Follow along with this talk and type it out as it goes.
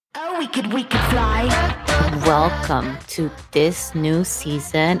Oh, we could fly. Welcome to this new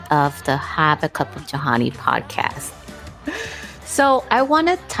season of the Have a Cup of Jahani podcast. So I want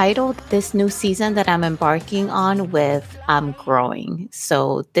to title this new season that I'm embarking on with I'm Growing.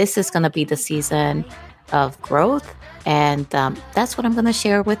 So this is going to be the season of growth. And that's what I'm going to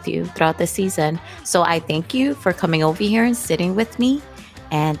share with you throughout the season. So I thank you for coming over here and sitting with me.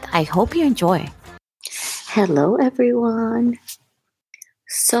 And I hope you enjoy. Hello, everyone.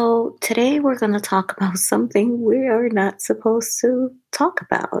 So today we're going to talk about something we are not supposed to talk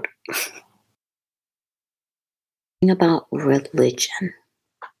about. About religion.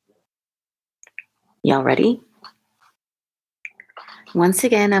 Y'all ready? Once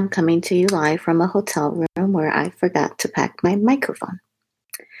again, I'm coming to you live from a hotel room where I forgot to pack my microphone.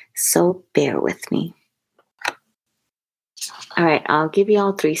 So bear with me. All right, I'll give you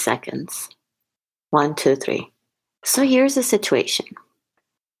all 3 seconds. 1, 2, 3. So here's the situation.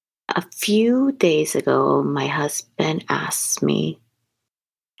 A few days ago, my husband asked me,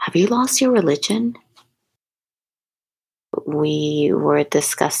 "Have you lost your religion?" We were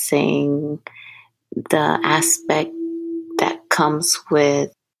discussing the aspect that comes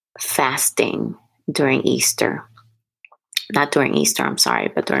with fasting during Easter. Not during Easter, I'm sorry,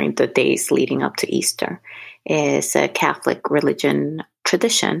 but during the days leading up to Easter. It's a Catholic religion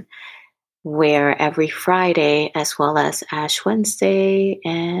tradition where every Friday, as well as Ash Wednesday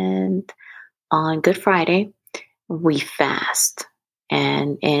and on Good Friday, we fast.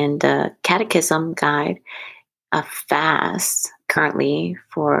 And in the Catechism Guide, a fast currently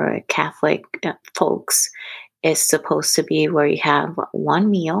for Catholic folks is supposed to be where you have one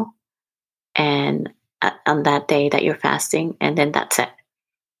meal and on that day that you're fasting, and then that's it.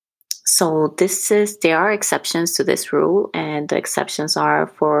 So there are exceptions to this rule, and the exceptions are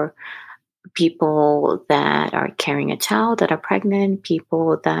for people that are carrying a child, that are pregnant,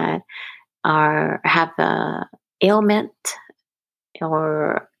 people that have a ailment,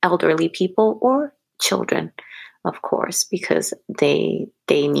 or elderly people, or children, of course, because they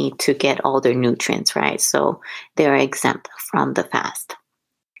need to get all their nutrients, right? So they're exempt from the fast.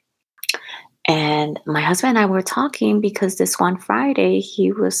 And my husband and I were talking because this one Friday,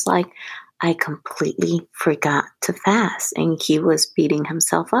 he was like, "I completely forgot to fast." And he was beating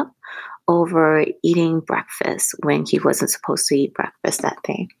himself up over eating breakfast when he wasn't supposed to eat breakfast that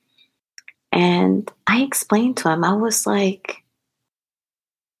day. And I explained to him, I was like,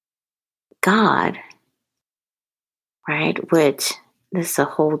 God, right? Which this is a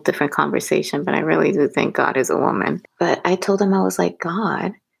whole different conversation, but I really do think God is a woman. But I told him, I was like,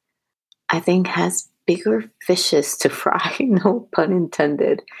 God, I think has bigger fishes to fry, no pun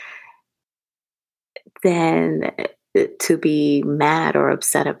intended, than to be mad or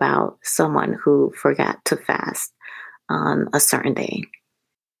upset about someone who forgot to fast on a certain day.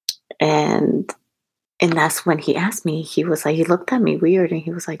 And that's when he asked me, he looked at me weird and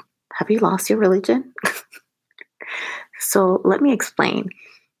he was like, "Have you lost your religion?" So let me explain.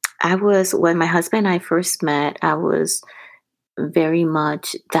 When my husband and I first met, I was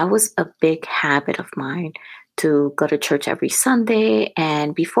that was a big habit of mine to go to church every Sunday.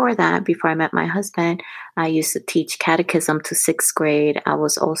 And before that, before I met my husband, I used to teach catechism to 6th grade. I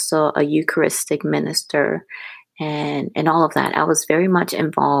was also a Eucharistic minister and all of that. I was very much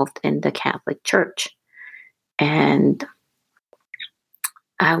involved in the Catholic Church. And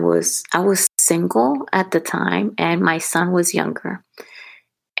I was single at the time, and my son was younger.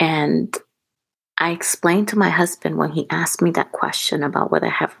 And I explained to my husband when he asked me that question about whether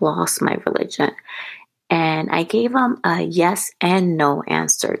I have lost my religion. And I gave him a yes and no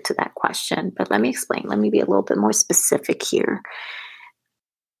answer to that question. But let me explain. Let me be a little bit more specific here.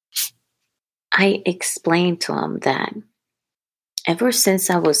 I explained to him that ever since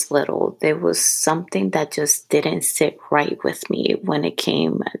I was little, there was something that just didn't sit right with me when it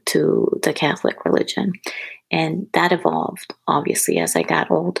came to the Catholic religion. And that evolved, obviously, as I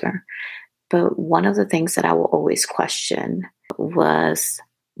got older. But one of the things that I will always question was,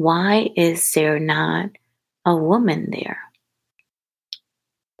 why is there not a woman there?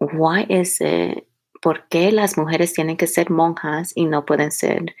 Why is it, ¿por qué las mujeres tienen que ser monjas y no pueden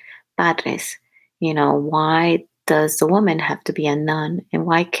ser padres? Why does the woman have to be a nun, and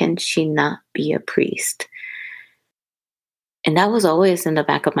why can she not be a priest? And that was always in the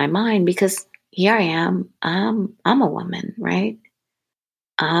back of my mind, because here I am, I'm a woman, right?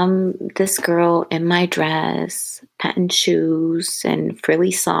 I'm this girl in my dress, patent shoes, and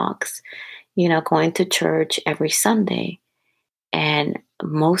frilly socks, going to church every Sunday. And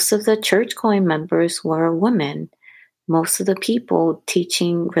most of the church-going members were women. Most of the people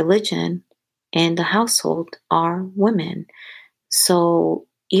teaching religion in the household are women. So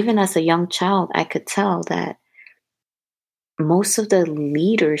even as a young child, I could tell that most of the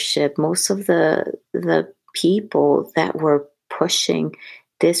leadership, most of the people that were pushing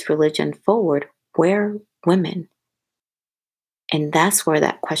this religion forward were women. And that's where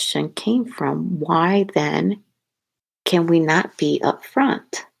that question came from. Why then can we not be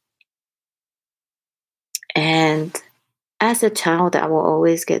upfront? And as a child, I will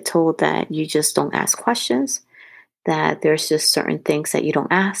always get told that you just don't ask questions, that there's just certain things that you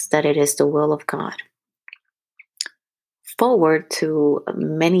don't ask, that it is the will of God. Forward to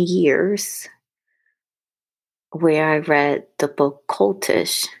many years where I read the book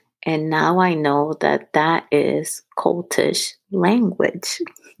Cultish, and now I know that that is cultish language.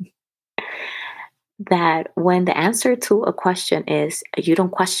 That when the answer to a question is, you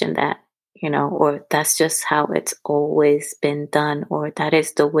don't question that, or that's just how it's always been done, or that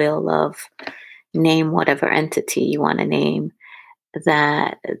is the will of, name whatever entity you want to name,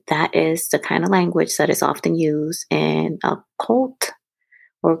 that is the kind of language that is often used in a cult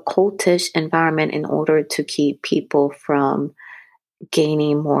or cultish environment in order to keep people from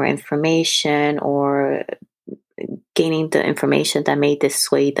gaining more information or gaining the information that may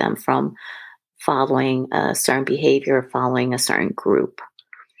dissuade them from following a certain behavior, following a certain group.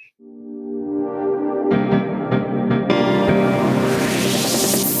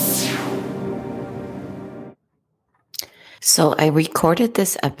 So I recorded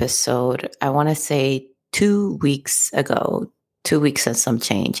this episode, I want to say 2 weeks ago, 2 weeks and some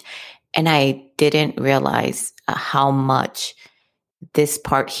change. And I didn't realize how much this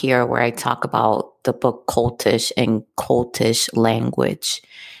part here where I talk about the book Cultish and cultish language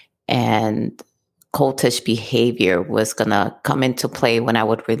and cultish behavior was going to come into play when I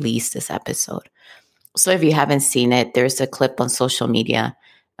would release this episode. So if you haven't seen it, there's a clip on social media,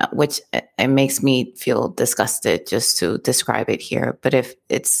 which it makes me feel disgusted just to describe it here. But if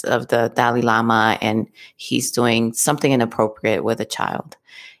it's of the Dalai Lama and he's doing something inappropriate with a child.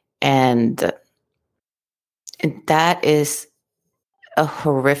 And that is a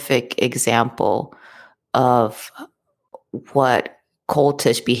horrific example of what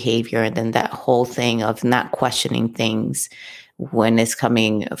cultish behavior, and then that whole thing of not questioning things when it's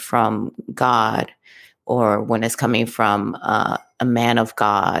coming from God or when it's coming from a man of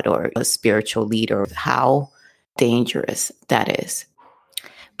God or a spiritual leader, how dangerous that is.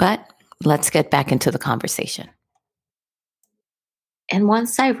 But let's get back into the conversation. And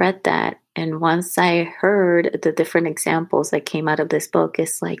once I read that, and once I heard the different examples that came out of this book,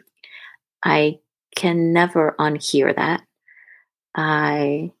 it's like I can never unhear that.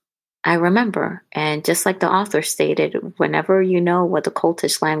 I remember, and just like the author stated, whenever you know what the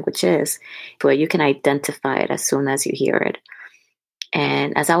cultish language is, but you can identify it as soon as you hear it.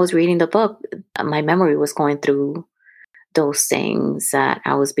 And as I was reading the book, my memory was going through those things that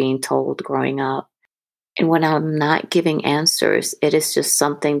I was being told growing up. And when I'm not giving answers, it is just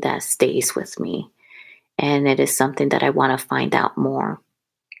something that stays with me. And it is something that I want to find out more.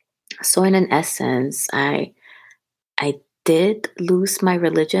 So in an essence, I did lose my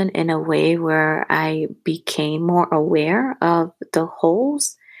religion in a way where I became more aware of the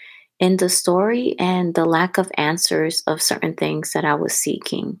holes in the story and the lack of answers of certain things that I was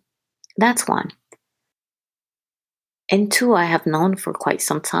seeking. That's one. And two, I have known for quite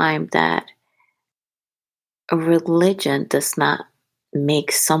some time that a religion does not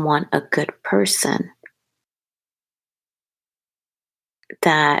make someone a good person.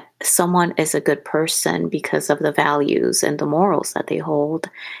 That someone is a good person because of the values and the morals that they hold,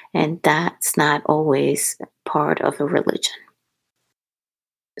 and that's not always part of a religion.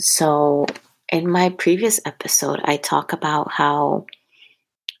 So in my previous episode, I talk about how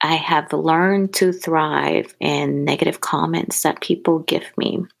I have learned to thrive in negative comments that people give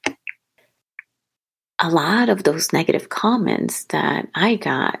me. A lot of those negative comments that I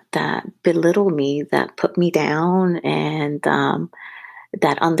got that belittle me, that put me down, and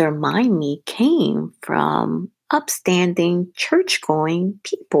that undermined me came from upstanding church-going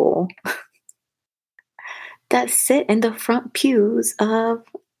people that sit in the front pews of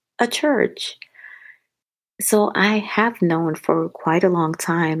a church. So I have known for quite a long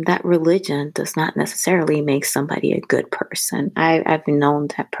time that religion does not necessarily make somebody a good person. I've known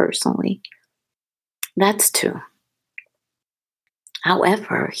that personally. That's two.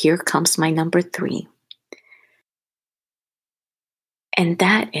 However, here comes my number 3. And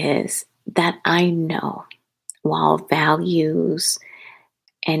that is that I know while values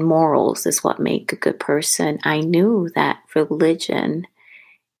and morals is what make a good person, I knew that religion,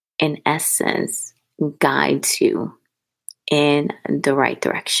 in essence, guides you in the right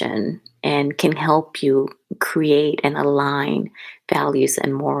direction and can help you create and align values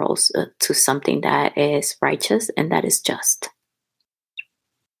and morals to something that is righteous and that is just.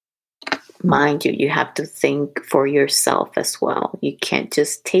 Mind you, you have to think for yourself as well. You can't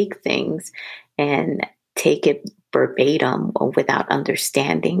just take things and take it verbatim without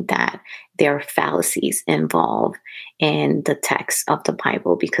understanding that there are fallacies involved in the text of the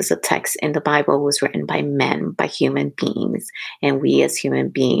Bible, because the text in the Bible was written by men, by human beings, and we as human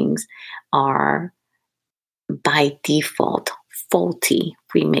beings are by default faulty.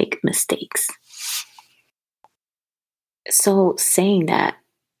 We make mistakes. So saying that,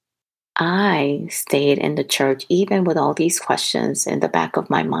 I stayed in the church even with all these questions in the back of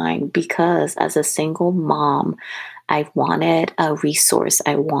my mind, because as a single mom, I wanted a resource.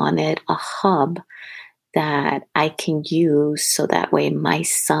 I wanted a hub that I can use so that way my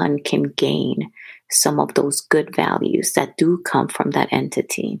son can gain some of those good values that do come from that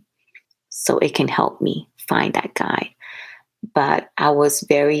entity, so it can help me find that guide. But I was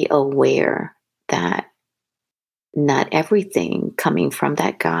very aware that not everything coming from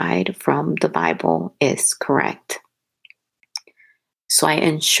that guide from the Bible is correct. So I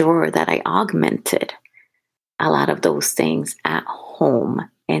ensured that I augmented a lot of those things at home,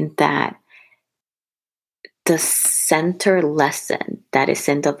 and that the center lesson that is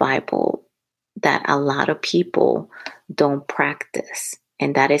in the Bible that a lot of people don't practice,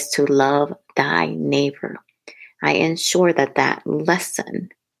 and that is to love thy neighbor. I ensure that that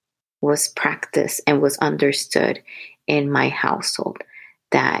lesson was practiced and was understood in my household,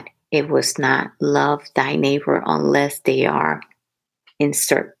 that it was not love thy neighbor unless they are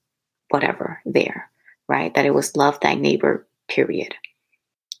insert whatever there, right? That it was love thy neighbor, period.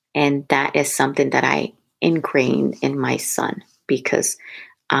 And that is something that I ingrained in my son, because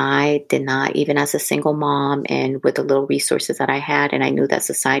I did not, even as a single mom and with the little resources that I had, and I knew that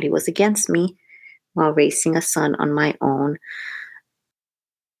society was against me while raising a son on my own,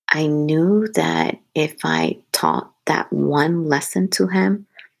 I knew that if I taught that one lesson to him,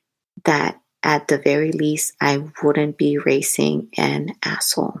 that at the very least, I wouldn't be raising an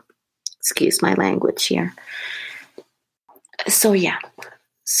asshole. Excuse my language here. So, yeah.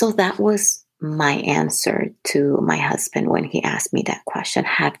 So that was my answer to my husband when he asked me that question.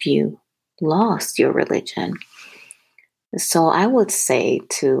 Have you lost your religion? So I would say,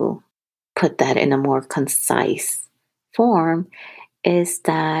 to put that in a more concise form, is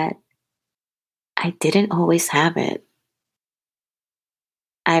that I didn't always have it.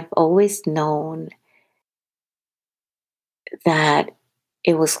 I've always known that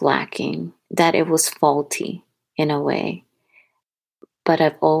it was lacking, that it was faulty in a way. But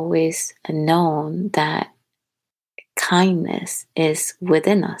I've always known that kindness is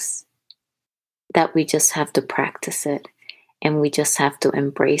within us, that we just have to practice it and we just have to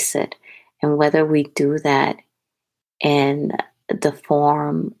embrace it. And whether we do that in the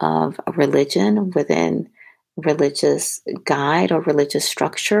form of a religion within religious guide or religious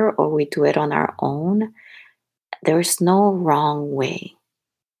structure, or we do it on our own, there's no wrong way.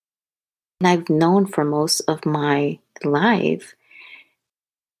 And I've known for most of my life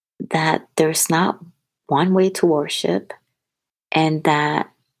that there's not one way to worship, and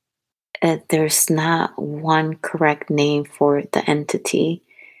that there's not one correct name for the entity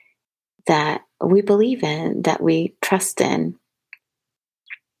that we believe in, that we trust in.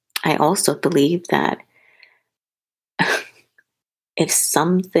 I also believe that if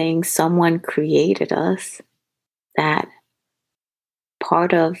someone created us, that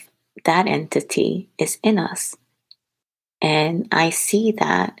part of that entity is in us. And I see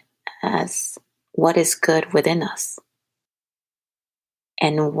that as what is good within us.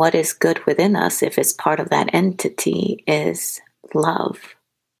 And what is good within us, if it's part of that entity, is love.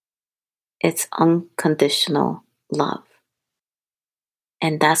 It's unconditional love.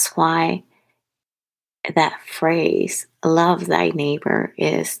 And that's why that phrase, love thy neighbor,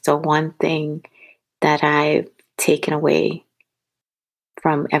 is the one thing that I've taken away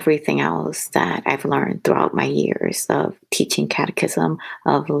from everything else that I've learned throughout my years of teaching catechism,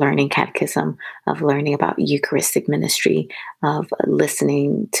 of learning catechism, of learning about Eucharistic ministry, of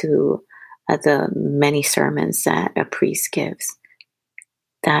listening to the many sermons that a priest gives.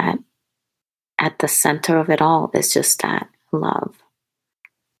 That at the center of it all is just that love.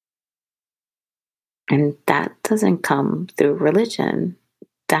 And that doesn't come through religion.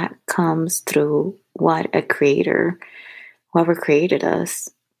 That comes through what a creator, whoever created us,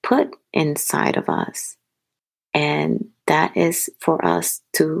 put inside of us. And that is for us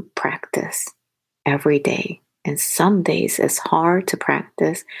to practice every day. And some days it's hard to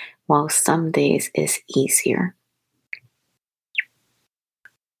practice, while some days it's easier.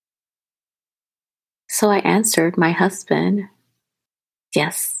 So I answered my husband,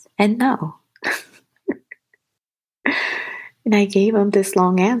 yes and no. And I gave him this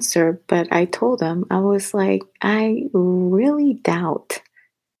long answer, but I told him, I was like, I really doubt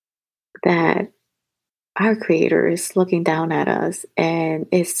that our Creator is looking down at us and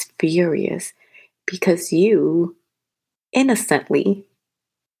is furious because you innocently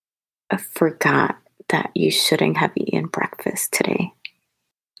forgot that you shouldn't have eaten breakfast today.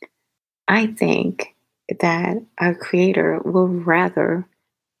 I think that our Creator will rather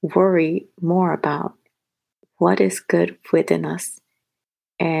worry more about what is good within us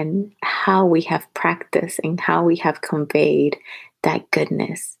and how we have practiced and how we have conveyed that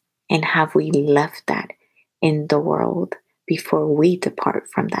goodness, and have we left that in the world before we depart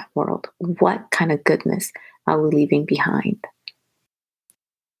from that world. What kind of goodness are we leaving behind?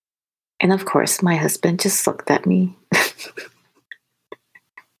 And of course, my husband just looked at me.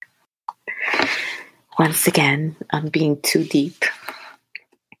 Once again, I'm being too deep.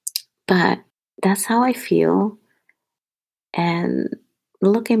 But that's how I feel. And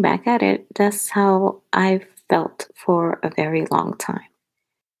looking back at it, that's how I've felt for a very long time.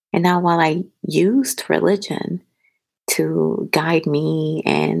 And now, while I used religion to guide me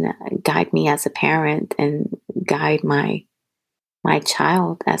and guide me as a parent and guide my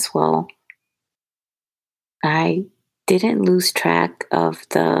child as well, I didn't lose track of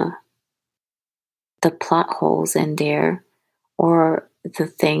the plot holes in there or the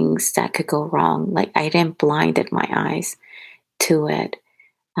things that could go wrong. Like, I didn't blinded my eyes to it.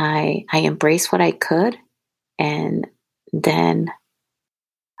 I embraced what I could, and then,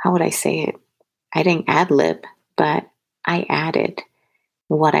 how would I say it? I didn't ad-lib, but I added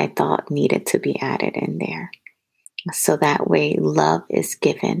what I thought needed to be added in there. So that way love is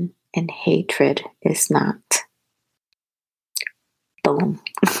given and hatred is not. Boom.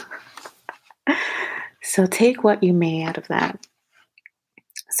 So take what you may out of that.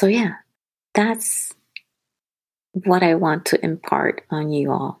 So yeah, that's what I want to impart on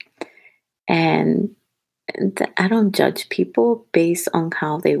you all. And I don't judge people based on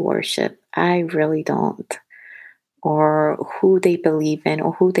how they worship. I really don't. Or who they believe in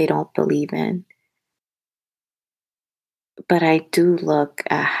or who they don't believe in. But I do look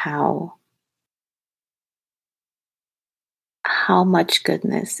at how much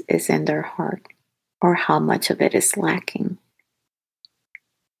goodness is in their heart or how much of it is lacking.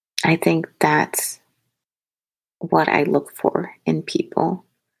 I think that's what I look for in people.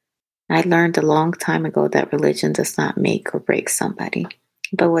 I learned a long time ago that religion does not make or break somebody,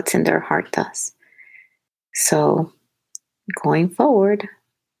 but what's in their heart does. So going forward,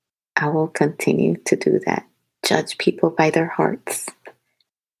 I will continue to do that. Judge people by their hearts,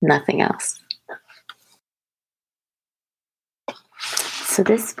 nothing else. So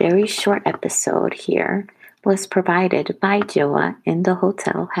this very short episode here was provided by Joa in the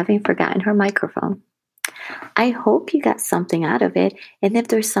hotel, having forgotten her microphone. I hope you got something out of it. And if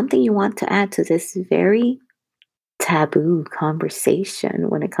there's something you want to add to this very taboo conversation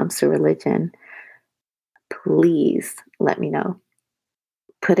when it comes to religion, please let me know.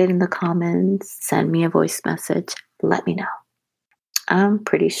 Put it in the comments, send me a voice message, let me know. I'm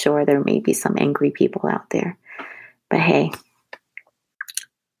pretty sure there may be some angry people out there. But hey,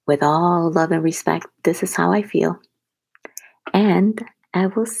 with all love and respect, this is how I feel. And I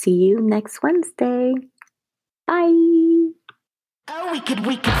will see you next Wednesday. Bye. Oh, we could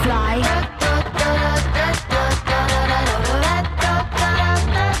fly.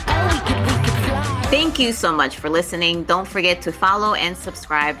 Thank you so much for listening. Don't forget to follow and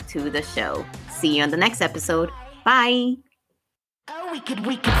subscribe to the show. See you on the next episode. Bye. Oh, we could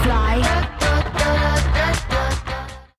fly.